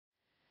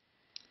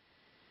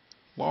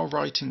While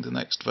writing the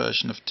next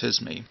version of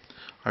TISME,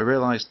 I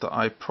realised that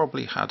I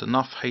probably had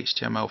enough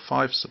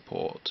HTML5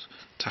 support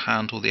to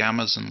handle the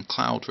Amazon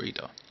Cloud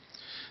Reader.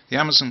 The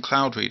Amazon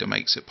Cloud Reader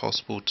makes it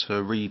possible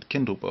to read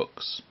Kindle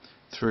books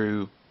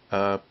through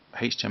a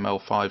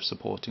HTML5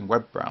 supporting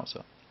web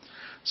browser.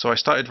 So I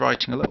started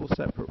writing a little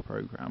separate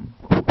program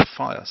called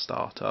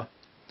Firestarter,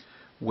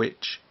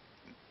 which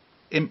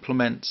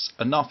implements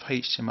enough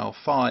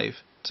HTML5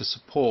 to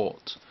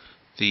support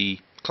the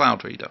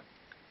Cloud Reader.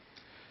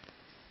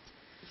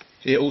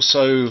 It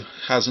also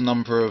has a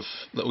number of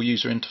little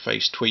user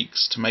interface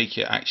tweaks to make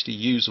it actually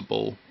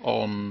usable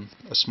on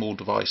a small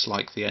device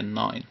like the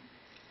N9.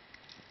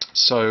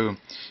 So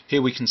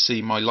here we can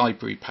see my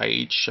library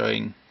page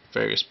showing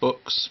various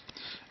books,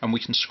 and we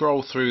can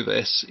scroll through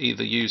this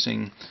either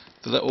using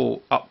the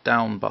little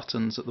up-down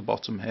buttons at the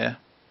bottom here,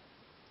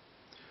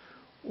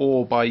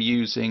 or by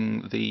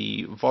using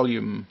the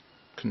volume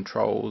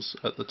controls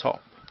at the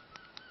top.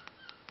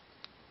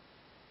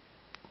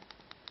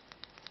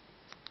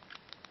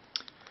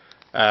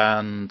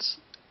 And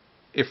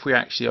if we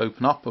actually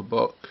open up a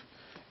book,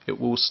 it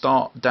will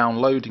start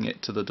downloading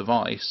it to the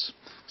device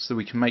so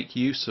we can make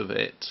use of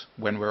it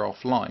when we're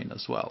offline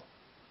as well.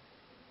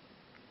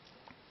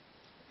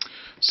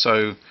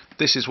 So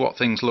this is what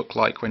things look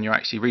like when you're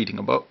actually reading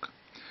a book.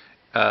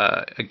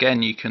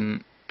 Again, you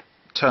can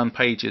turn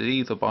pages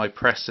either by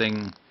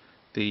pressing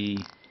the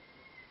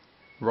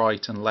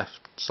right and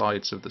left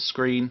sides of the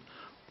screen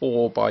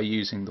or by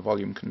using the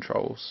volume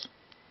controls.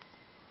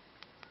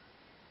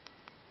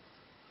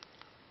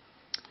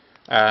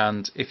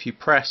 And if you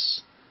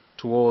press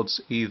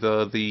towards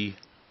either the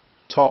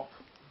top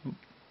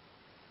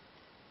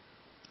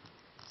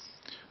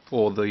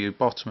or the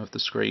bottom of the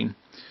screen,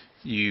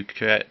 you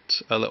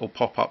get a little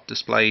pop-up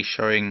display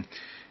showing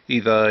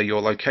either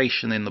your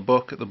location in the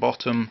book at the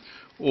bottom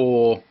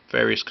or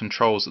various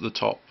controls at the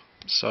top.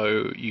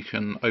 So you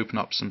can open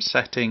up some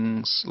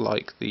settings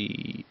like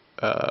the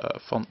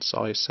font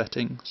size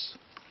settings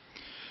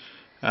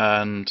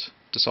and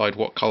decide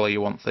what colour you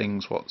want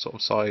things, what sort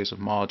of size of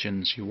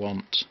margins you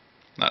want,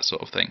 that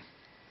sort of thing.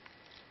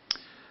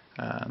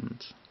 And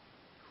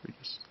if we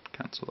just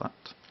cancel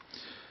that.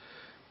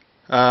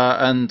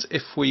 And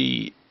if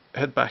we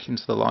head back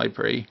into the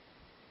library,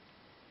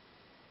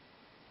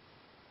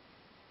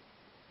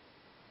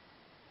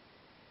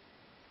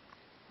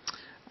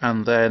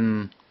 and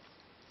then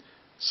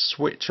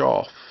switch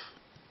off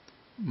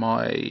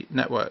my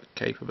network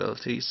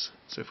capabilities,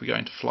 so if we go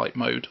into flight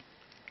mode,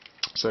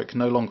 so it can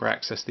no longer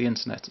access the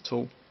internet at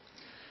all,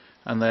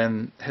 and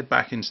then head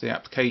back into the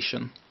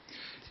application.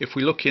 If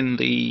we look in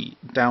the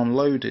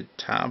downloaded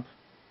tab,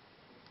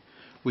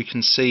 we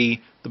can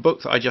see the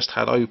book that I just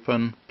had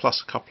open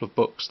plus a couple of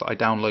books that I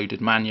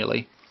downloaded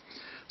manually.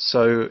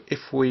 So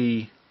if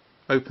we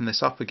open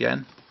this up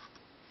again,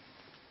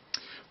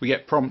 we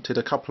get prompted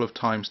a couple of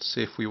times to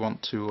see if we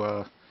want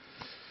to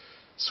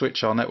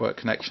switch our network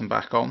connection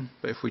back on,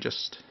 but if we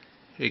just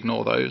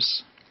ignore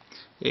those,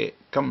 it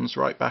comes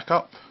right back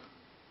up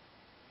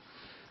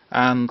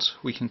and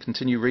we can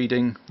continue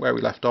reading where we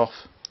left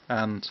off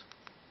and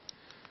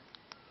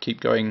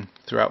keep going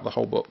throughout the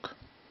whole book.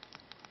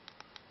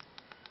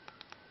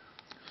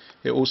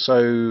 It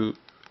also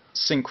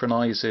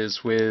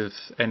synchronizes with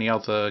any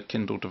other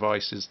Kindle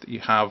devices that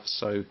you have,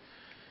 so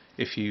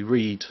if you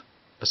read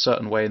a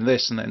certain way in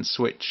this and then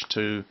switch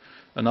to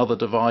another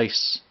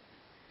device,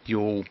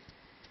 you'll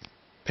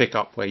pick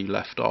up where you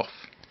left off.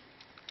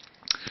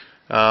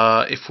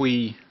 If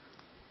we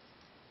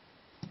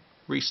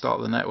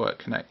restart the network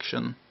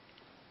connection,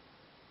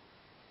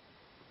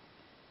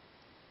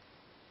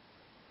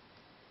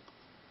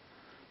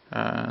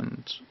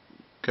 and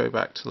go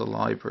back to the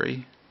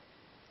library,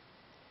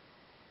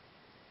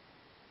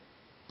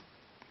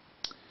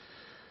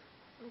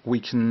 we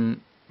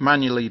can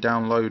manually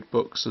download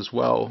books as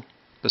well,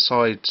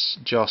 besides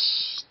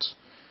just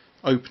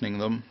opening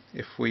them.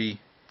 If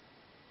we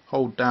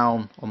hold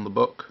down on the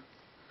book,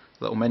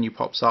 a little menu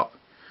pops up,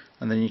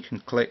 and then you can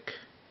click,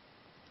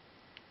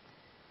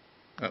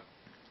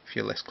 if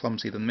you're less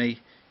clumsy than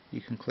me,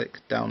 you can click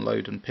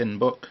download and pin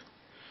book,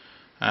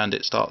 and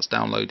it starts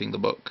downloading the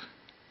book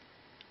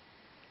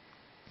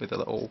with a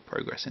little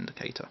progress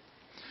indicator.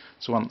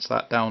 So once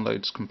that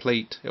download's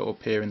complete, it will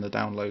appear in the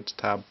downloads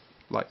tab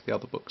like the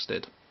other books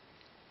did.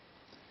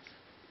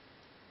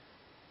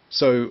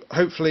 So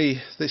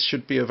hopefully this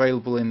should be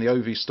available in the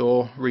OV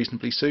store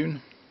reasonably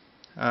soon,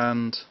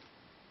 and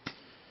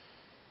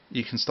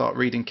you can start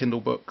reading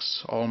Kindle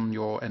books on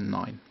your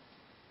N9.